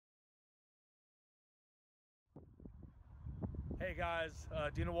Hey guys,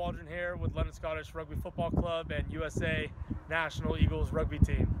 Dino Waldren here with London Scottish Rugby Football Club and USA National Eagles Rugby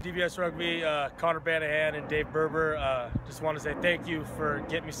Team. DBS Rugby, Connor Banahan and Dave Berber, just want to say thank you for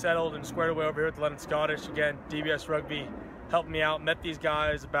getting me settled and squared away over here at the London Scottish. Again, DBS Rugby helped me out, met these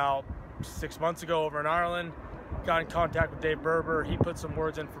guys about 6 months ago over in Ireland, got in contact with Dave Berber, he put some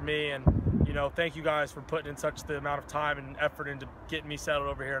words in for me, and you know, thank you guys for putting in such the amount of time and effort into getting me settled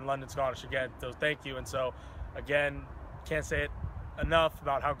over here in London Scottish again, so thank you. And so again, can't say it enough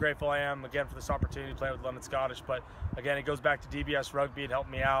about how grateful I am again for this opportunity to play with London Scottish. But again, it goes back to DBS Rugby. It helped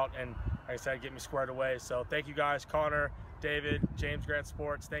me out and, like I said, get me squared away. So thank you guys, Connor, David, James Grant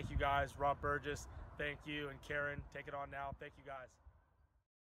Sports. Thank you guys, Rob Burgess. Thank you, and Karen. Take it on now. Thank you guys.